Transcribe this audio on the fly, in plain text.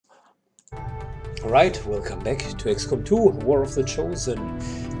Alright, welcome back to XCOM 2, War of the Chosen.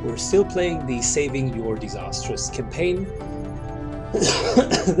 We're still playing the Saving Your Disastrous campaign.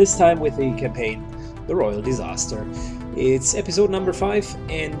 This time with the campaign, The Royal Disaster. It's episode number 5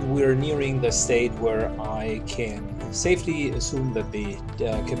 and we're nearing the state where I can safely assume that the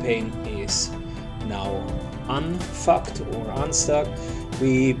campaign is now unfucked or unstuck.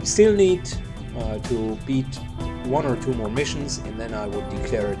 We still need to beat 1 or 2 more missions and then I would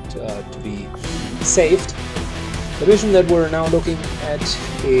declare it to be saved. The mission that we're now looking at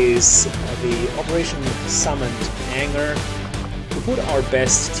is the Operation Summoned Anger, to put our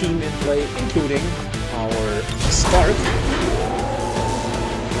best team in play, including our Spark.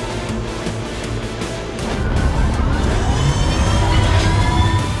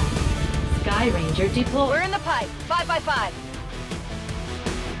 Sky Ranger deploy. We're in the pipe. 5x5.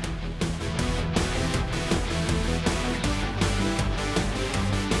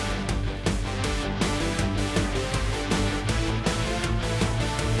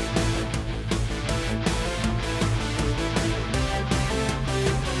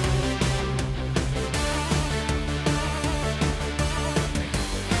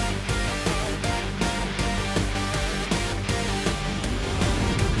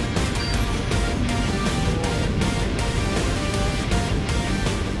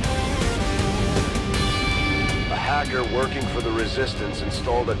 Working for the Resistance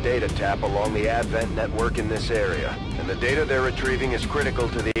installed a data tap along the Advent network in this area, and the data they're retrieving is critical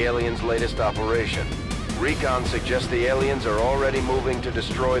to the aliens' latest operation. Recon suggests the aliens are already moving to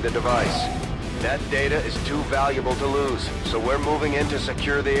destroy the device. That data is too valuable to lose, so we're moving in to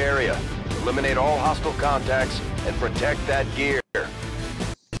secure the area, eliminate all hostile contacts, and protect that gear.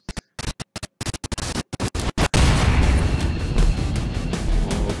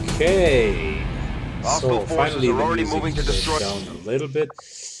 Okay. So finally are the already music moving to destroy down a little bit.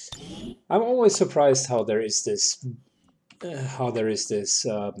 I'm always surprised how there is this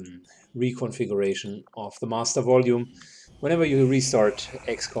reconfiguration of the master volume. Whenever you restart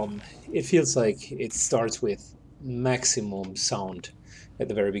XCOM, it feels like it starts with maximum sound at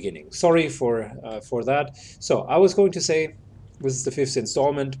the very beginning. Sorry for that. So I was going to say, this is the 5th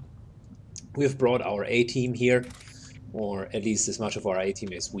installment. We've brought our A-team here, or at least as much of our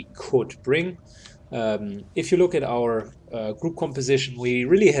A-team as we could bring. If you look at our group composition, we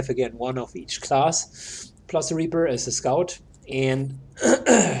really have again one of each class, plus a Reaper as a scout, and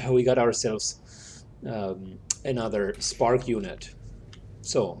we got ourselves another Spark unit.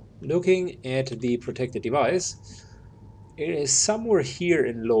 So, looking at the protected device, it is somewhere here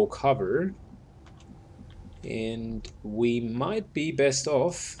in low cover, and we might be best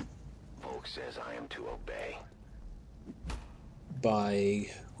off says I am to obey by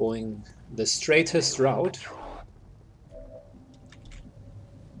going the straightest route.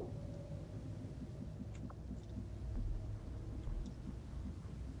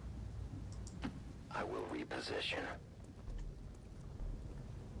 I will reposition.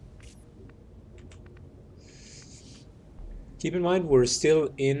 Keep in mind we're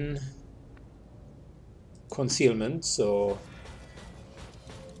still in concealment, so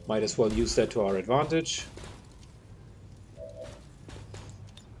might as well use that to our advantage.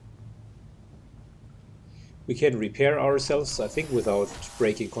 We can repair ourselves, I think, without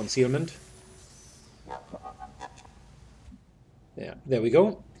breaking concealment. Yeah, there we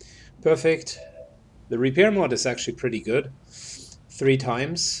go. Perfect. The repair mod is actually pretty good. 3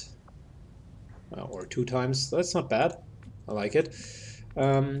 times. Or 2 times. That's not bad. I like it.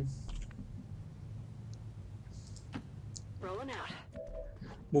 Rolling out.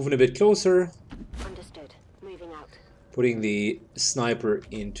 Moving a bit closer. Understood. Moving out. Putting the sniper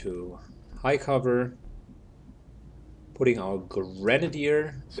into high cover. Putting our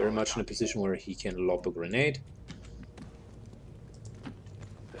Grenadier very much in a position where he can lob a grenade.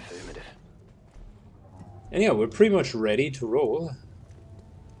 Affirmative. And yeah, we're pretty much ready to roll,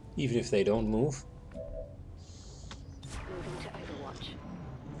 even if they don't move. Moving to Overwatch.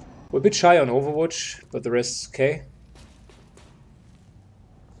 We're a bit shy on Overwatch, but the rest is okay.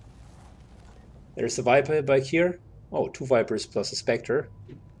 There's a Viper back here. Oh, 2 Vipers plus a Spectre.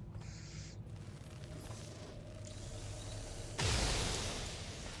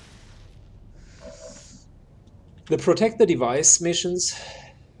 The Protect the Device missions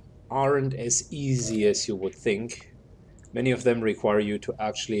aren't as easy as you would think. Many of them require you to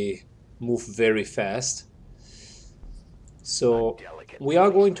actually move very fast. So we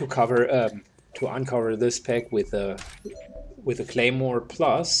are going to uncover this pack with a Claymore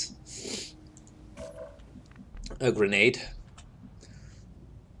plus a grenade.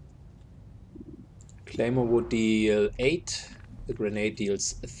 Claymore would deal 8, the grenade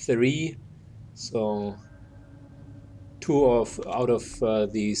deals 3, So out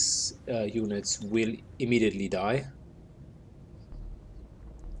of these units will immediately die.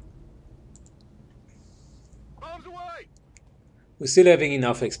 Bombs away! We're still having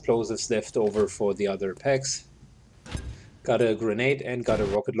enough explosives left over for the other packs. Got a grenade and got a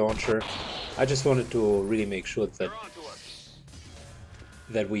rocket launcher. I just wanted to really make sure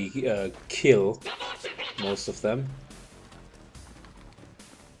that we kill most of them.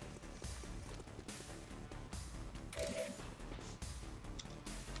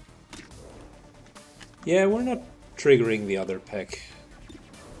 Yeah, we're not triggering the other pack.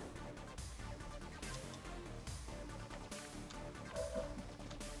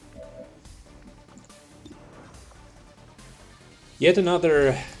 Yet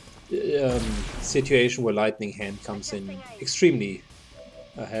another situation where Lightning Hand comes in extremely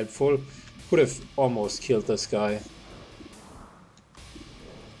helpful. Could have almost killed this guy.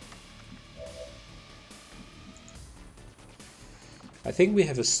 I think we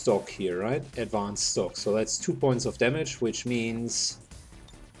have a stock here, right? Advanced stock. So that's 2 points of damage, which means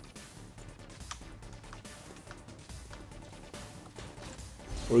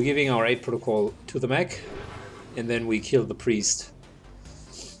we're giving our 8 protocol to the mech, and then we kill the priest.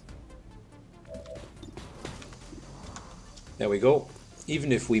 There we go.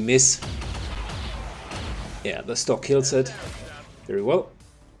 Even if we miss, yeah, the stock kills it. Very well.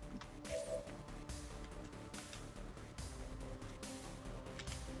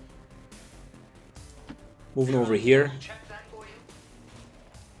 Moving over here.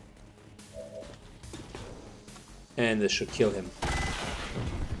 And this should kill him.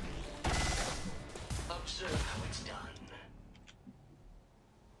 Observe how it's done.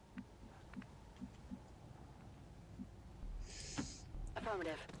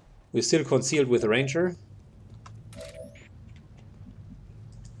 Affirmative. We're still concealed with the ranger.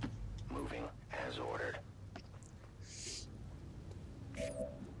 Moving as ordered.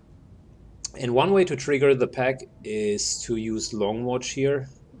 And one way to trigger the pack is to use long watch here.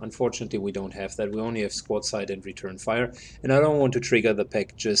 Unfortunately, we don't have that. We only have squad sight and return fire. And I don't want to trigger the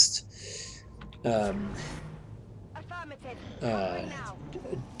pack just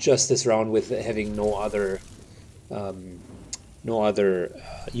this round with having no other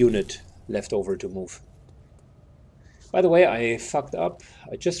unit left over to move. By the way, I fucked up.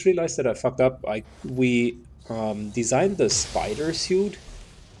 I just realized that I fucked up. We designed the spider suit,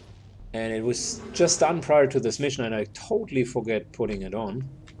 and it was just done prior to this mission, and I totally forget putting it on.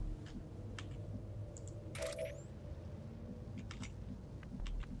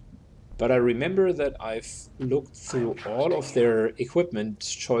 But I remember that I've looked through all of their equipment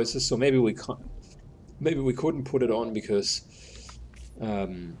choices, so maybe we couldn't put it on because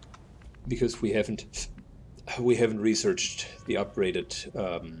we haven't researched the upgraded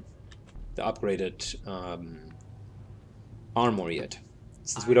armor yet.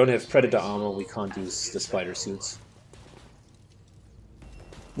 Since we don't have predator armor, we can't use the spider suits.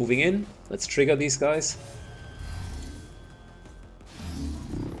 Moving in, let's trigger these guys.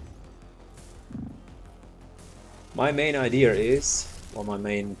 My main idea is, or my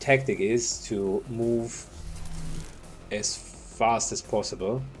main tactic is, to move as fast as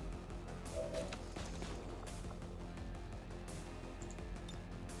possible.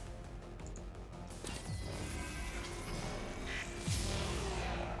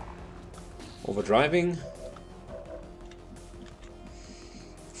 Overdriving.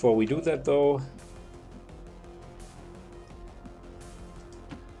 Before we do that though,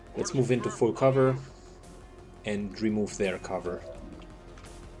 let's move into full cover and remove their cover.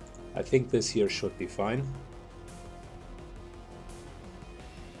 I think this here should be fine.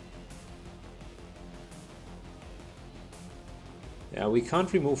 Yeah, we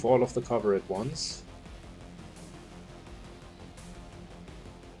can't remove all of the cover at once.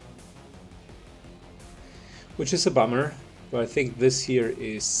 Which is a bummer, but I think this here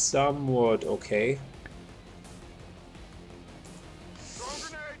is somewhat okay.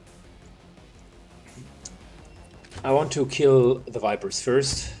 I want to kill the Vipers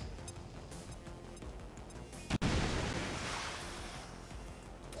first.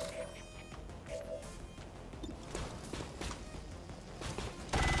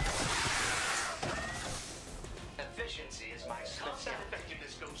 Efficiency is my soft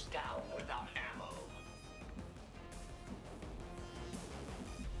effectiveness goes down without ammo.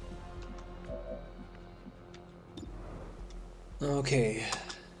 Okay.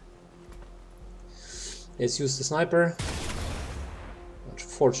 Let's use the sniper.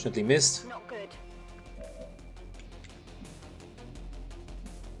 Unfortunately missed. Not good.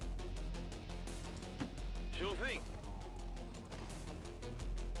 Sure thing.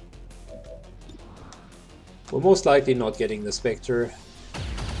 We're most likely not getting the Spectre.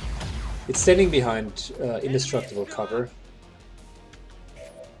 It's standing behind indestructible cover.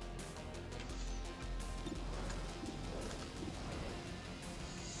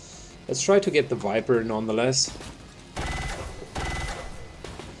 Let's try to get the Viper nonetheless.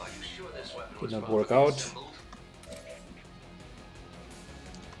 Did not work out.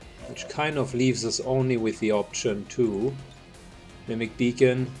 Which kind of leaves us only with the option to mimic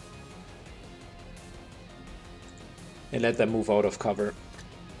beacon and let them move out of cover.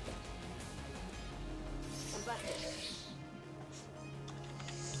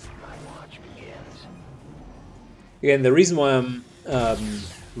 Again, the reason why I'm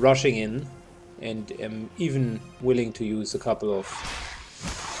rushing in and am even willing to use a couple of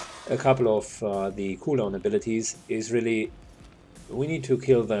the cooldown abilities is really we need to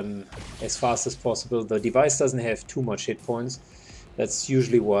kill them as fast as possible. The device doesn't have too much hit points. That's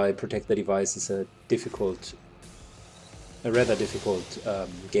usually why Protect the Device is a rather difficult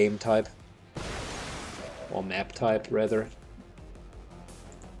game type, or map type rather.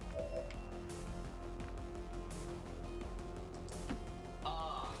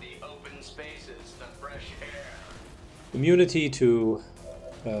 The open spaces, the fresh air. Immunity to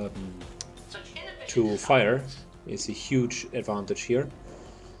fire is a huge advantage here.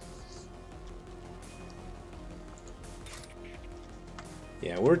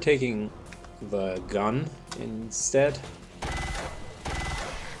 Yeah, we're taking the gun instead.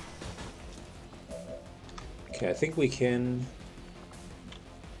 Okay, I think we can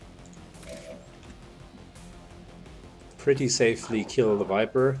pretty safely kill the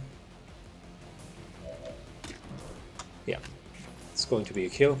Viper. Yeah, it's going to be a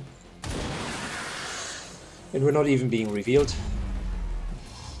kill. And we're not even being revealed.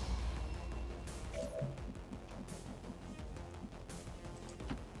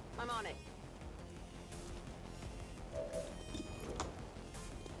 I'm on it.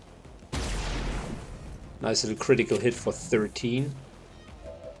 Nice little critical hit for 13.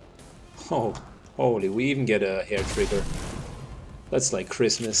 Oh, holy, we even get a hair trigger. That's like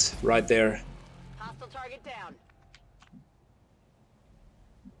Christmas right there. Hostile target down.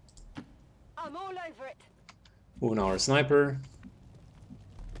 I'm all over it. Moving our sniper.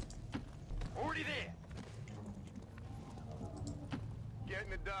 Already there.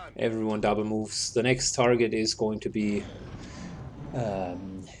 Getting it done. Everyone double moves. The next target is going to be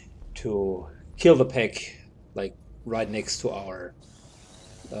to kill the pack, like right next to our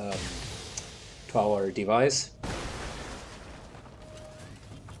device.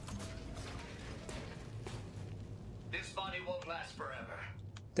 This body won't last forever.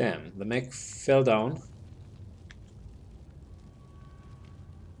 Damn, the mech fell down.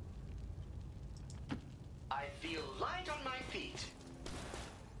 I feel light on my feet.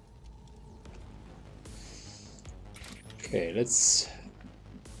 Okay, let's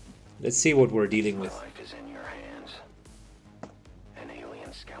see what we're dealing with. Life is in your hands. An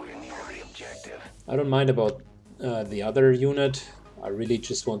alien scout near the objective. I don't mind about the other unit. I really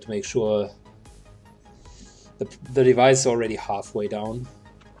just want to make sure the device is already halfway down.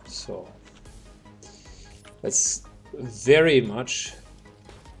 So that's very much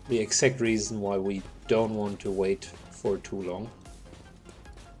the exact reason why we don't want to wait for too long.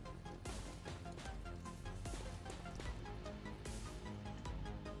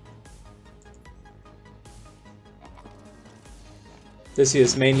 This here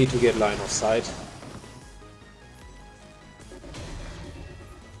is mainly to get line of sight.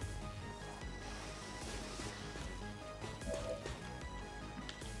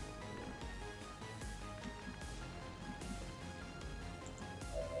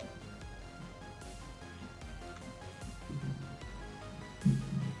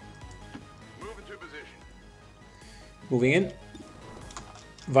 Move into position. Moving in.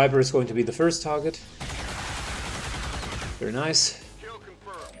 Viper is going to be the first target. Very nice. Kill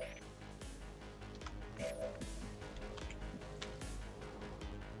confirmed.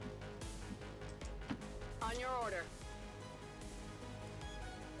 On your order.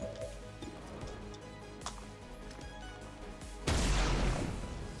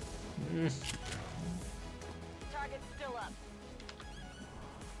 Target's still up.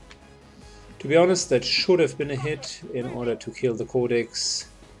 To be honest, that should have been a hit in order to kill the Codex.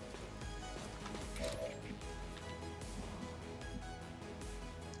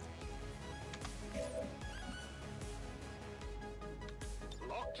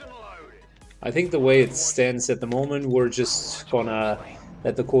 Locked and loaded. I think the way it stands at the moment, we're just gonna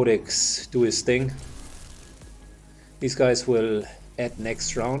let the Codex do his thing. These guys will add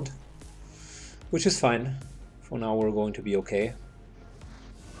next round, which is fine. For now we're going to be okay.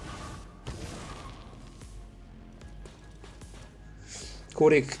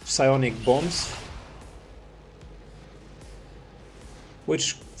 codec psionic bombs,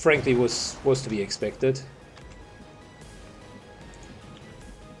 which frankly was to be expected.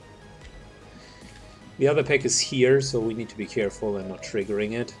 The other pack is here, so we need to be careful and not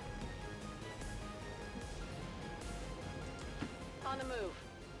triggering it. On the move.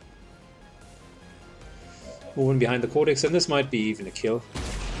 Moving behind the codex, and this might be even a kill.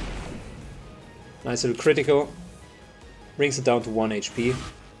 Nice little critical. Brings it down to 1 HP.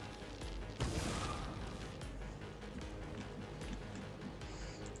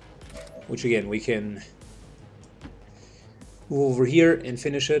 Which again, we can move over here and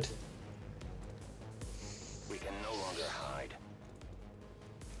finish it. We can no longer hide.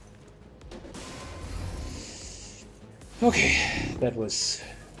 Okay, that was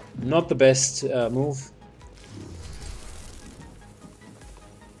not the best move.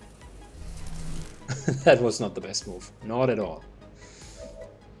 That was not the best move. Not at all.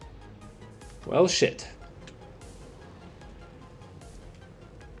 Well, shit.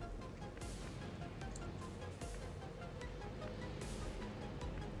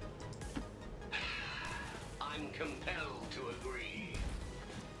 I'm compelled to agree.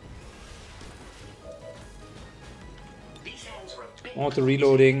 These hands were a bit Auto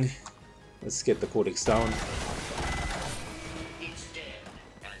reloading. Let's get the codex down. It's dead,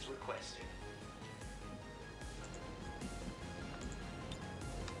 as requested.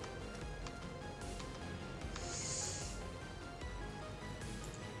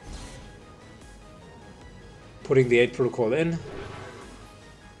 Putting the 8 protocol in.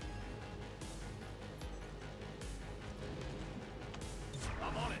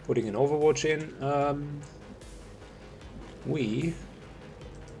 Putting an Overwatch in. We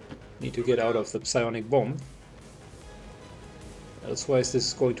need to get out of the psionic bomb. Otherwise this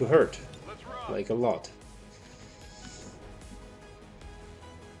is going to hurt. Like a lot.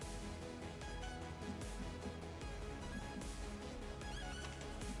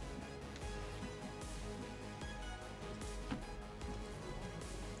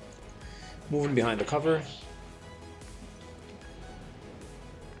 Moving behind the cover.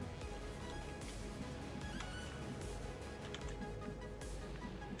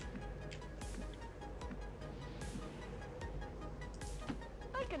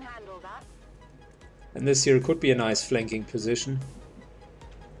 I can handle that. And this here could be a nice flanking position.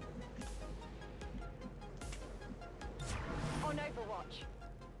 On Overwatch.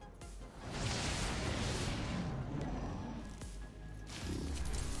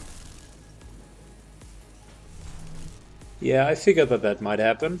 Yeah, I figured that that might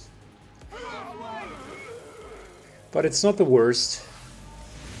happen. But it's not the worst.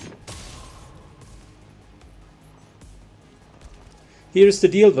 Here's the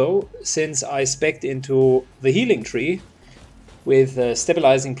deal though, since I spec'd into the healing tree with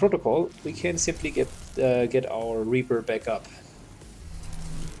stabilizing protocol, we can simply get our Reaper back up.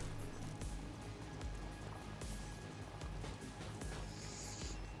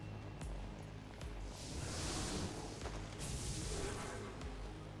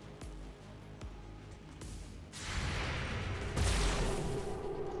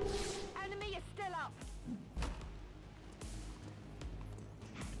 Enemy is still up.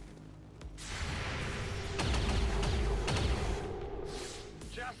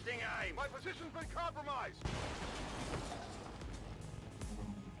 Adjusting aim. My position's been compromised.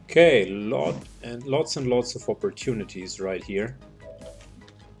 Okay, lots and lots of opportunities right here.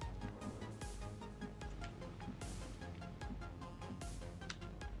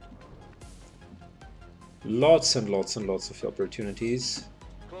 Lots and lots and lots of opportunities.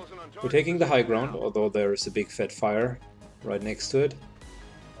 Closing on We're taking the high ground, although there is a big fat fire right next to it.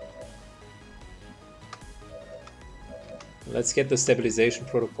 Let's get the stabilization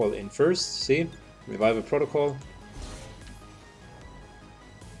protocol in first. See? Revival protocol.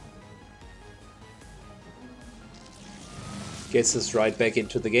 Gets us right back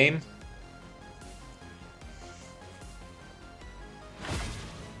into the game.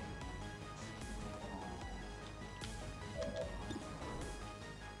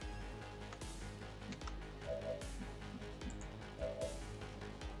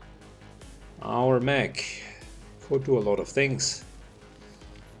 Our mech could do a lot of things.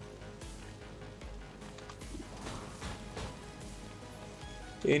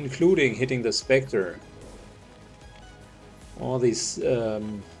 Including hitting the Spectre. All these,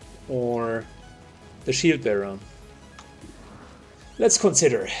 or the Shield Bearer. Let's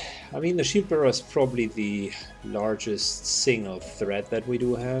consider. I mean, the Shield Bearer is probably the largest single threat that we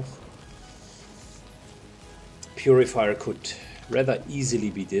do have. Purifier could rather easily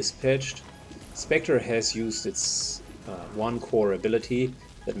be dispatched. Spectre has used its one core ability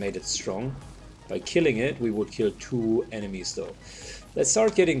that made it strong. By killing it, we would kill 2 enemies though. Let's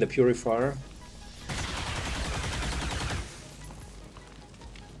start getting the Purifier.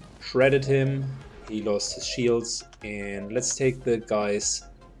 Shredded him, he lost his shields, and let's take the guys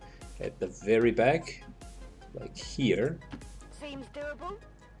at the very back, like here. Seems doable.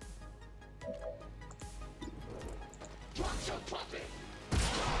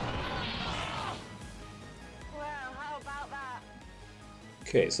 Well, how about that?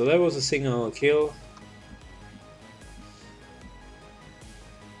 Okay, so that was a single kill.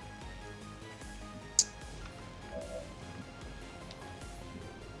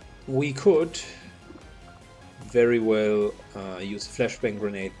 We could very well use a flashbang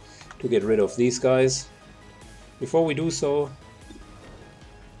grenade to get rid of these guys. Before we do so,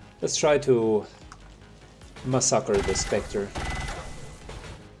 let's try to massacre the Spectre.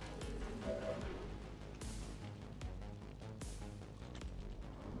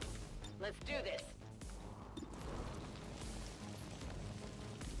 Let's do this.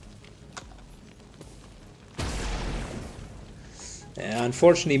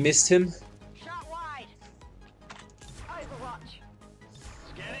 Unfortunately missed him. Shot wide. Overwatch.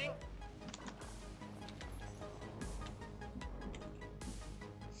 Scanning.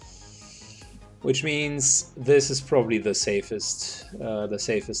 Which means this is probably the safest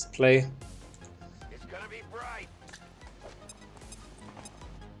play. It's gonna be bright.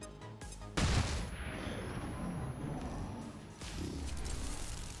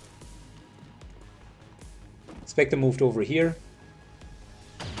 Spectre moved over here.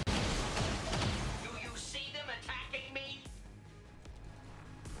 Do you see them attacking me?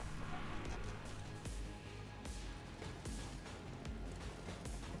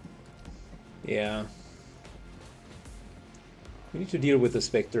 Yeah. We need to deal with the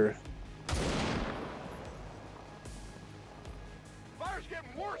Spectre. Fire's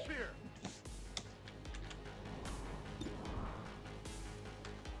getting worse here.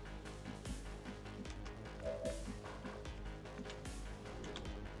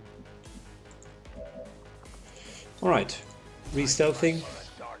 Alright. Re-stealthing.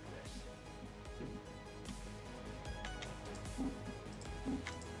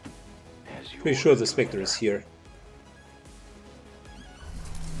 Pretty sure the Spectre is here.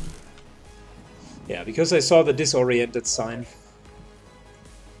 Yeah, because I saw the disoriented sign.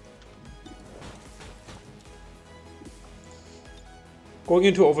 Going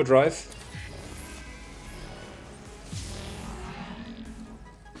into overdrive.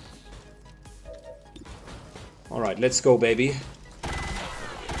 Alright, let's go, baby.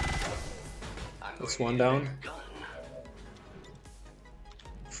 That's one down.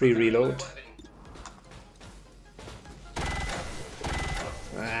 Free reload.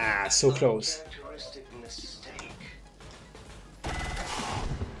 Ah, so close.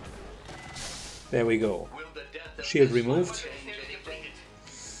 There we go. Shield removed.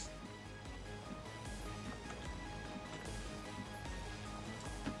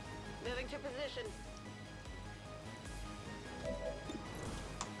 Moving to position.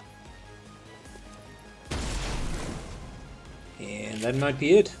 And that might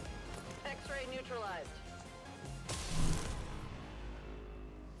be it. X-ray neutralized.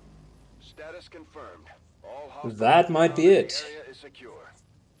 Status confirmed. All hostiles That might be in the it. area is secure.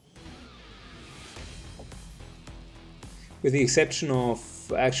 With the exception of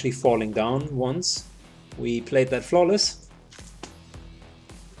actually falling down once, we played that flawless.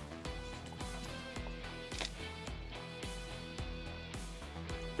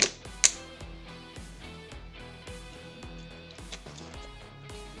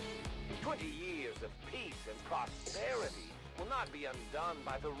 Years of peace and prosperity will not be undone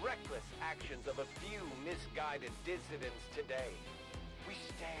by the reckless actions of a few misguided dissidents today. We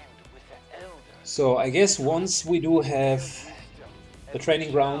stand with the elders. So I guess once we do have the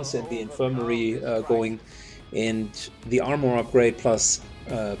training grounds and the infirmary going, and the armor upgrade plus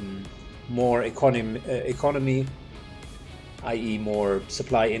more economy, i.e. more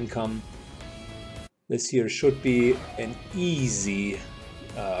supply income, this year should be an easy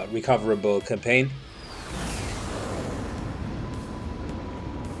recoverable campaign.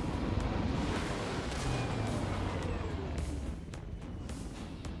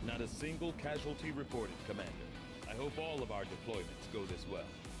 Not a single casualty reported, Commander. I hope all of our deployments go this well.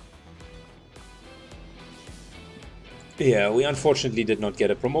 Yeah, we unfortunately did not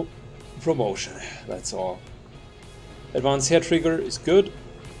get a promotion, that's all. Advanced hair trigger is good,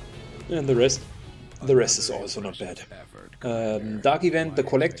 and the rest is also not bad. Dark event, the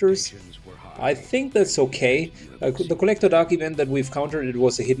collectors. I think that's okay. The Collector Dark event that we've countered, it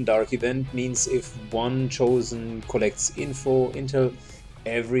was a hidden dark event, means if one chosen collects intel,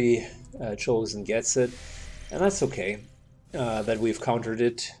 every chosen gets it, and that's okay that we've countered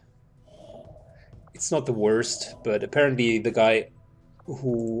it. It's not the worst, but apparently the guy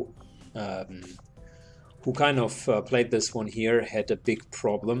who kind of played this one here had a big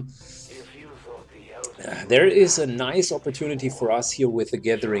problem. There is a nice opportunity for us here with the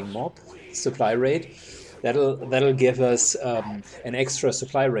Gathering Mob supply raid. That'll give us an extra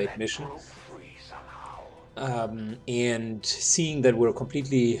supply raid mission. And seeing that we're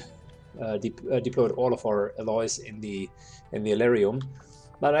completely deployed all of our alloys in the Alarium,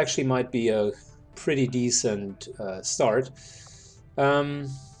 that actually might be a pretty decent start.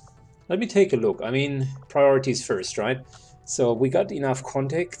 Let me take a look. I mean, priorities first, right? So we got enough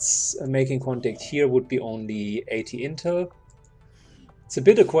contacts. Making contact here would be only 80 intel. It's a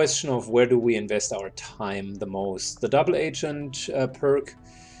bit a question of where do we invest our time the most. The double agent perk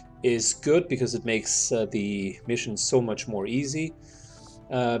is good because it makes the mission so much more easy.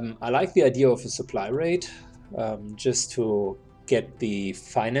 I like the idea of a supply raid just to get the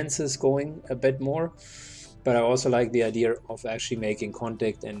finances going a bit more. But I also like the idea of actually making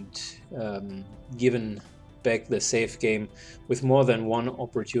contact and giving back the save game with more than one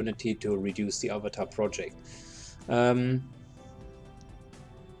opportunity to reduce the avatar project.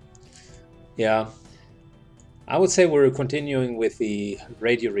 Yeah, I would say we're continuing with the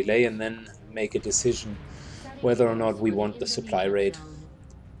radio relay and then make a decision whether or not we want the supply raid.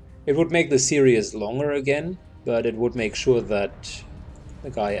 It would make the series longer again, but it would make sure that the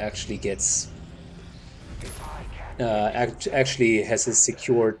guy actually gets actually has a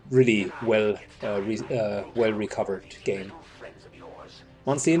secured, really well recovered game.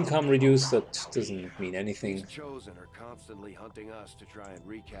 Once the income reduced, that doesn't mean anything. These chosen are constantly hunting us to try and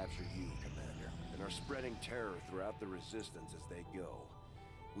recapture you, Commander, and are spreading terror throughout the Resistance as they go.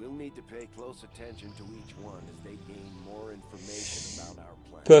 We'll need to pay close attention to each one as they gain more information about our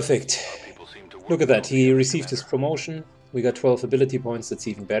plan. Perfect. Look at that, he received his promotion. We got 12 ability points, that's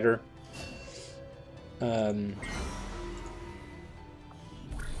even better. And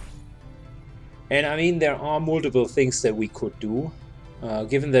I mean, there are multiple things that we could do.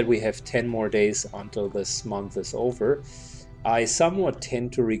 Given that we have 10 more days until this month is over, I somewhat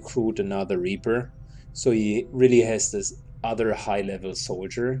tend to recruit another Reaper, so he really has this other high-level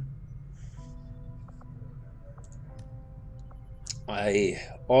soldier. I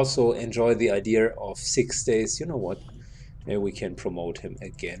also enjoy the idea of 6 days. You know what? Maybe we can promote him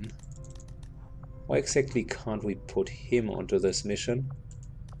again. Why exactly can't we put him onto this mission?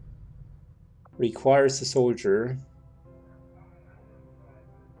 Requires a soldier.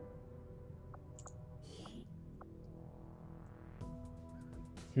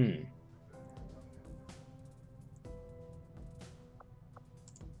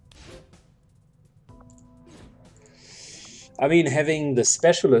 I mean, having the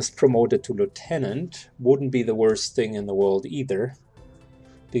specialist promoted to lieutenant wouldn't be the worst thing in the world either,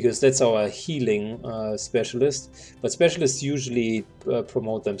 because that's our healing specialist. But specialists usually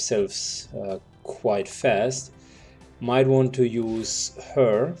promote themselves quite fast. Might want to use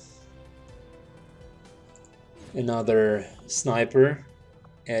her. Another sniper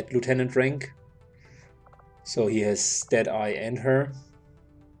at lieutenant rank. So he has Deadeye and her.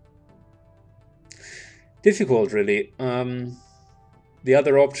 Difficult, really. The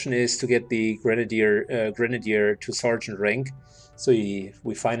other option is to get the grenadier to sergeant rank, so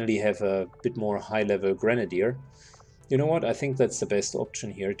we finally have a bit more high-level grenadier. You know what? I think that's the best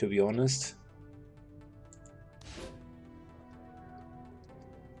option here, to be honest.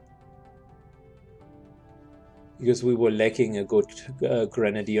 Because we were lacking a good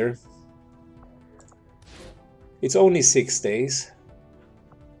grenadier. It's only 6 days.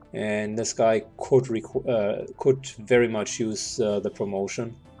 And this guy could very much use the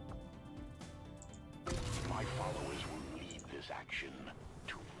promotion. My followers will lead this action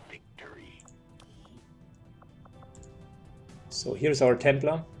to victory. So here's our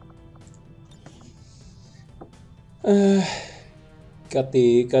Templar. Got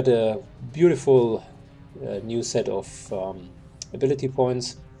a beautiful new set of ability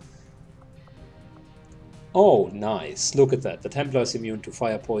points. Oh, nice. Look at that. The Templar is immune to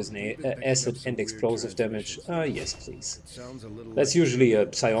fire, poison, acid, and explosive damage. Yes, please. That's usually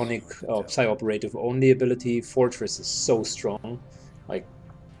a psionic or psi-operative only ability. Fortress is so strong. Like,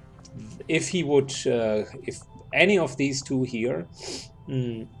 if he would, if any of these two here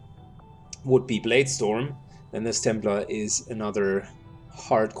would be Bladestorm, then this Templar is another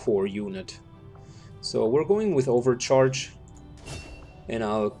hardcore unit. So we're going with Overcharge. and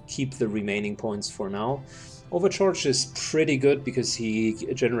I'll keep the remaining points for now. Overcharge is pretty good because he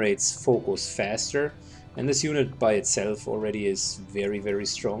generates focus faster, and this unit by itself already is very, very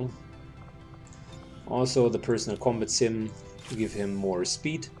strong. Also the personal combat sim to give him more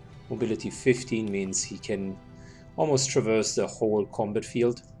speed. Mobility 15 means he can almost traverse the whole combat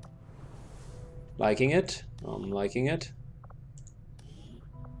field. Liking it. I'm liking it.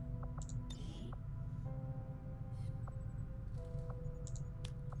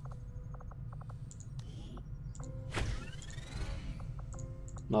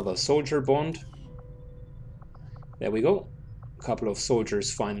 Another soldier bond. There we go. A couple of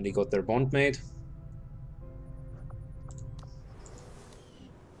soldiers finally got their bond made.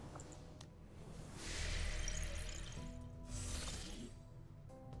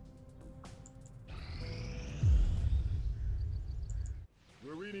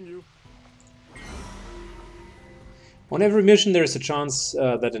 We're reading you. On every mission there is a chance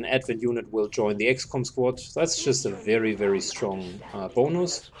that an Advent unit will join the XCOM squad. That's just a very, very strong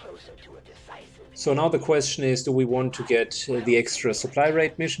bonus. So now the question is, do we want to get the extra supply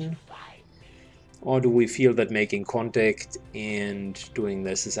raid mission? Or do we feel that making contact and doing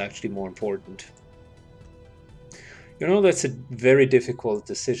this is actually more important? You know, that's a very difficult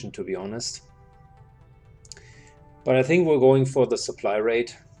decision, to be honest. But I think we're going for the supply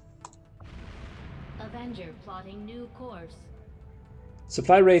raid. Avenger plotting new course.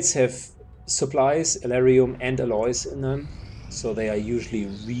 Supply raids have supplies, Elarium and alloys in them, so they are usually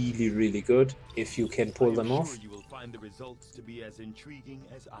really, really good if you can pull them off. You will find the results to be as intriguing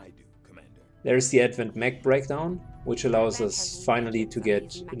as I do, Commander. There's the Advent mech breakdown, which allows us finally to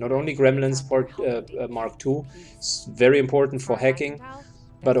get not only Gremlins Mark II, it's very important for hacking,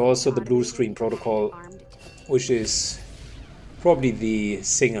 but also the blue screen protocol, which is probably the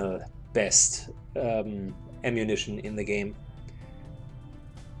single best ammunition in the game.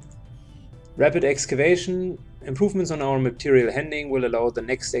 Rapid excavation. Improvements on our material handling will allow the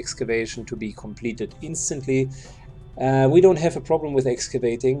next excavation to be completed instantly. We don't have a problem with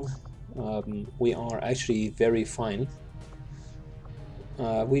excavating. We are actually very fine.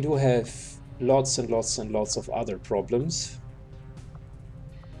 We do have lots and lots and lots of other problems.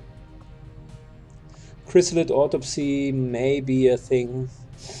 Chrysalid autopsy may be a thing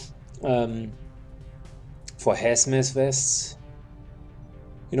for hazmat vests.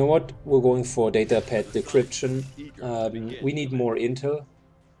 You know what? We're going for data pad decryption. We need more intel.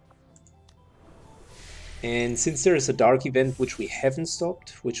 And since there is a dark event which we haven't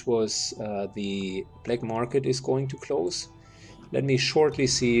stopped, which was the black market is going to close, let me shortly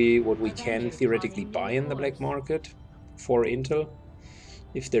see what we can theoretically buy in the black market for intel,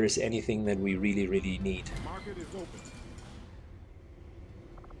 if there is anything that we really, really need. Market is open.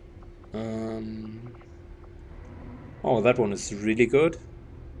 Oh, that one is really good.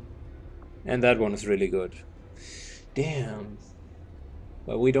 And that one is really good. Damn.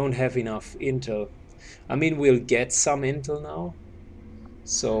 But we don't have enough intel. I mean, we'll get some intel now.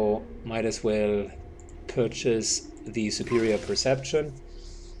 So, might as well purchase the superior perception.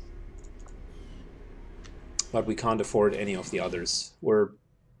 But we can't afford any of the others. We're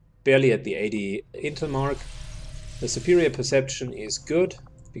barely at the 80 intel mark. The superior perception is good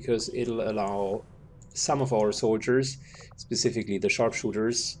because it'll allow some of our soldiers, specifically the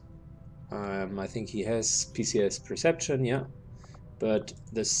sharpshooters, I think he has PCS perception, yeah, but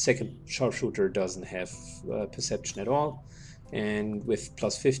the second sharpshooter doesn't have perception at all, and with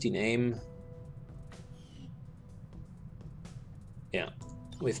plus 15 aim, yeah,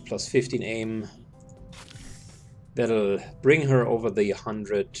 with plus 15 aim, that'll bring her over the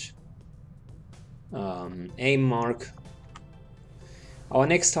 100 aim mark. Our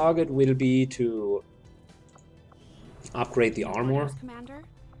next target will be to upgrade the armor. Commander?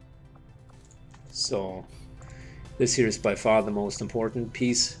 So this here is by far the most important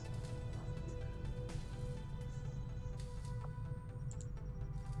piece.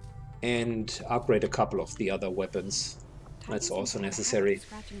 And upgrade a couple of the other weapons. That's also necessary.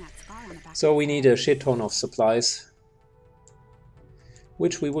 So we need a shit ton of supplies,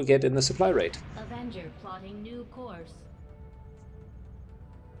 which we will get in the supply rate. Avenger plotting new course.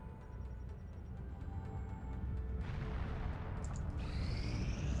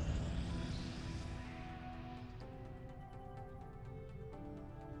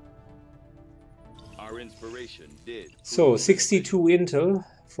 Our inspiration did. So 62 intel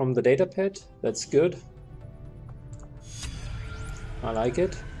from the datapad, that's good. I like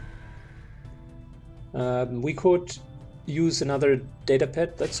it. We could use another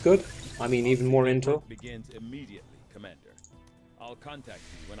datapad, that's good. I mean, even more intel. Begins immediately, Commander. I'll contact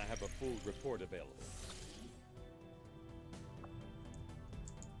you when I have a full report available.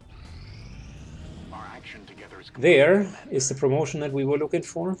 Our action together is There is the promotion that we were looking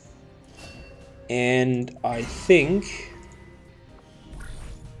for. And I think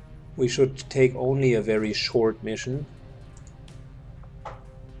we should take only a very short mission.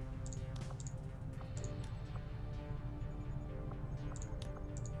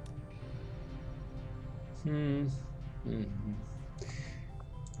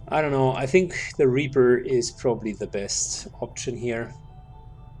 I don't know. I think the Reaper is probably the best option here.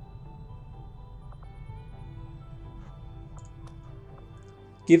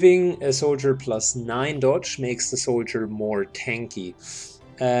 Giving a soldier +9 dodge makes the soldier more tanky.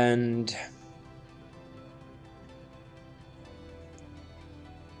 And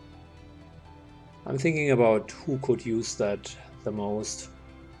I'm thinking about who could use that the most.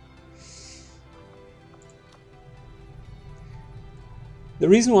 The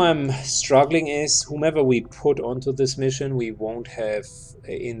reason why I'm struggling is whomever we put onto this mission, we won't have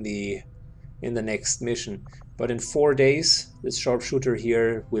in the next mission. But in 4 days, this sharpshooter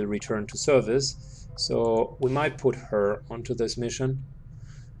here will return to service. So we might put her onto this mission.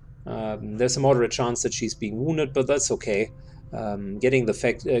 There's a moderate chance that she's being wounded, but that's okay.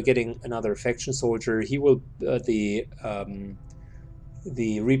 Getting another faction soldier, he will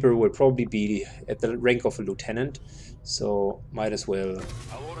the Reaper will probably be at the rank of a lieutenant, so might as well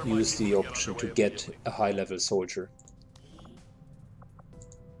use the option to get a high-level soldier.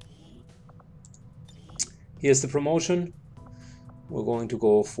 Here's the promotion. We're going to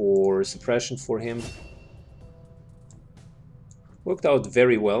go for suppression for him. Worked out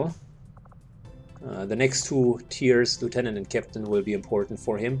very well. The next 2 tiers, lieutenant and captain, will be important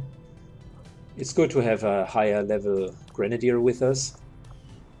for him. It's good to have a higher level grenadier with us.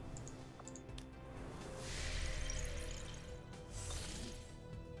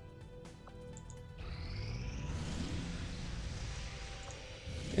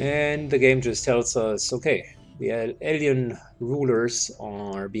 And the game just tells us, okay, the alien rulers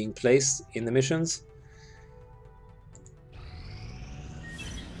are being placed in the missions.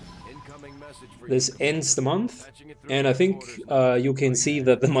 This ends the month, and I think you can see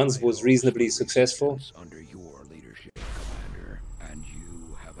that the month was reasonably successful. under your leadership, Commander, and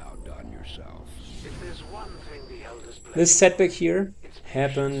you have outdone yourself. If there's one thing the elders play, This setback here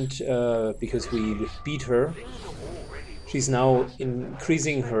happened because we beat her. She's now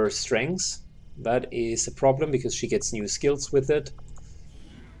increasing her strengths. That is a problem because she gets new skills with it.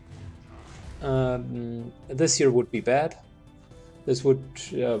 This here would be bad. This would,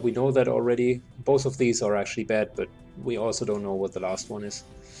 we know that already. Both of these are actually bad, but we also don't know what the last one is.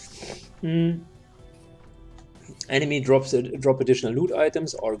 Enemy drop additional loot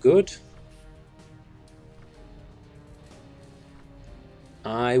items are good.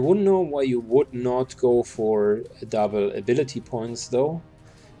 I wouldn't know why you would not go for double ability points though.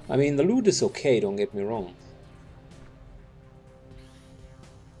 I mean, the loot is okay, don't get me wrong.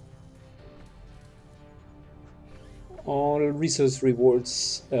 All resource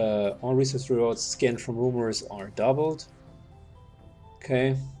rewards scanned from rumors are doubled.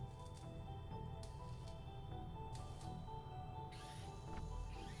 Okay.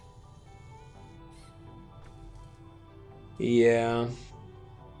 Yeah.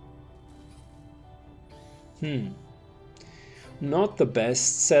 Not the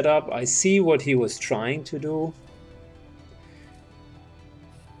best setup. I see what he was trying to do.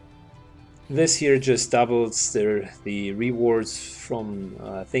 This here just doubles the rewards from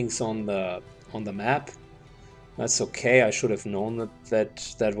things on the map. That's okay. I should have known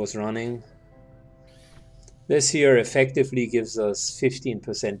that was running. This here effectively gives us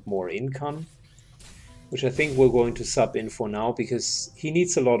 15% more income, which I think we're going to sub in for now because he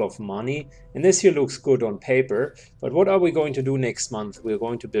needs a lot of money. And this here looks good on paper, but what are we going to do next month? We're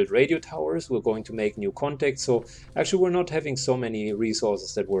going to build radio towers, we're going to make new contacts, so actually we're not having so many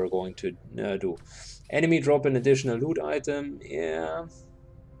resources that we're going to do. Enemy drop an additional loot item, yeah,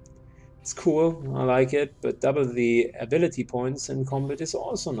 it's cool, I like it, but double the ability points in combat is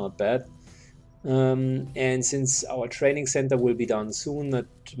also not bad. And since our training center will be done soon, that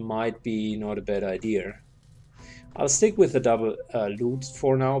might be not a bad idea. I'll stick with the double loot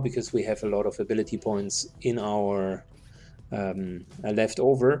for now because we have a lot of ability points in our left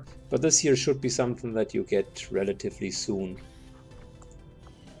over, but this here should be something that you get relatively soon.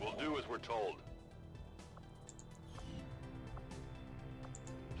 we'll do as we're told.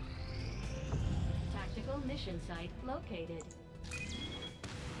 Tactical mission site located.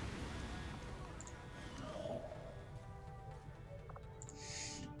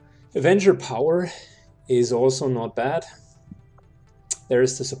 Avenger power is also not bad. There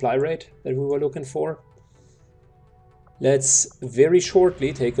is the supply rate that we were looking for. Let's very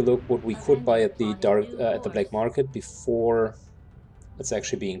shortly take a look what we could buy at the black market before it's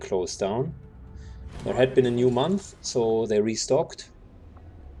actually being closed down. There had been a new month, so they restocked.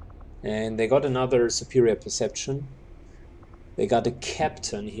 And they got another superior perception. They got a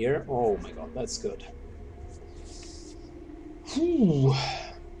captain here. Oh my god, that's good. Whew.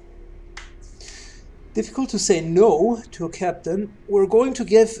 Difficult to say no to a captain. We're going to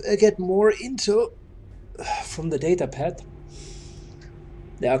get more into from the data pad.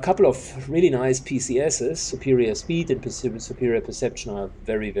 There are a couple of really nice PCSs. Superior speed and superior perception are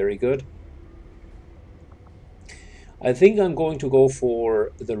very, very good. I think I'm going to go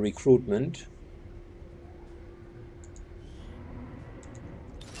for the recruitment.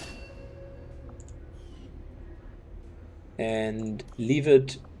 And leave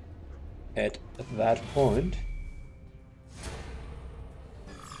it at that point.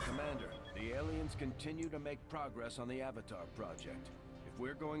 Commander, the aliens continue to make progress on the Avatar project. If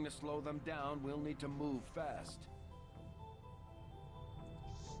we're going to slow them down, we'll need to move fast.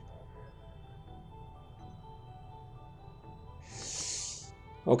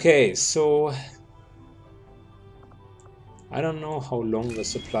 Okay, so I don't know how long the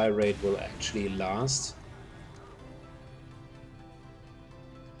supply rate will actually last.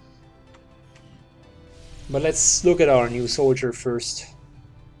 But let's look at our new soldier first.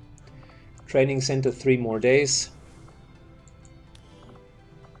 Training center 3 more days.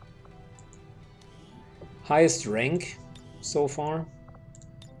 Highest rank so far.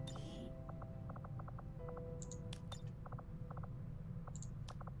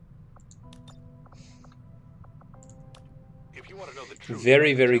 If you want to know the truth,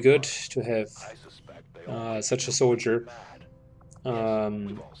 Very, very good to have I suspect they all such a soldier. we've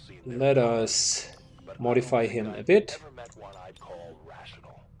all seen their Let powers, us but I modify don't think him a I've bit. ever met one I'd call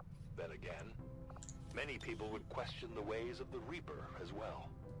rational. Then again, many people would question the ways of the Reaper as well.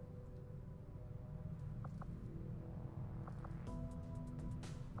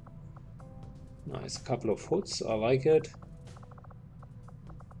 Nice, a couple of hoods, I like it.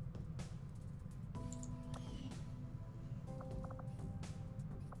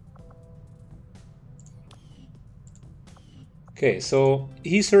 Okay, so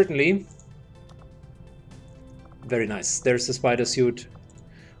he's certainly very nice. There's the spider suit.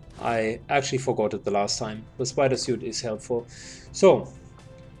 I actually forgot it the last time. The spider suit is helpful. So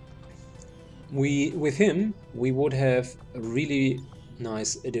with him we would have a really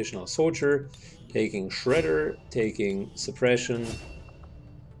nice additional soldier, taking shredder, taking suppression,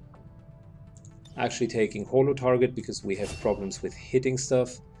 actually taking holo target because we have problems with hitting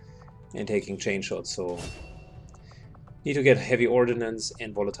stuff, and taking chain shot. So need to get heavy ordnance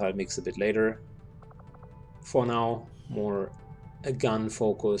and volatile mix a bit later. For now, more a gun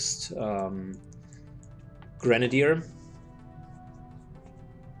focused grenadier.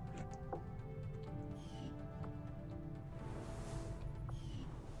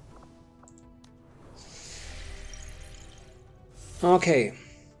 Okay,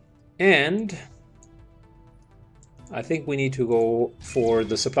 and I think we need to go for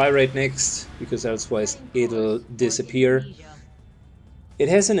the supply rate next, because otherwise it'll disappear. It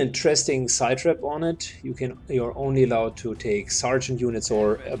has an interesting side rep on it. You're only allowed to take sergeant units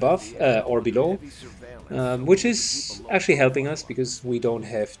or above or below, which is actually helping us because we don't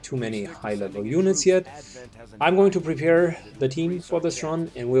have too many high-level units yet. I'm going to prepare the team for this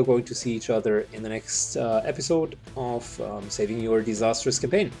run, and we're going to see each other in the next episode of Saving Your Disastrous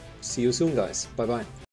Campaign. See you soon, guys. Bye-bye.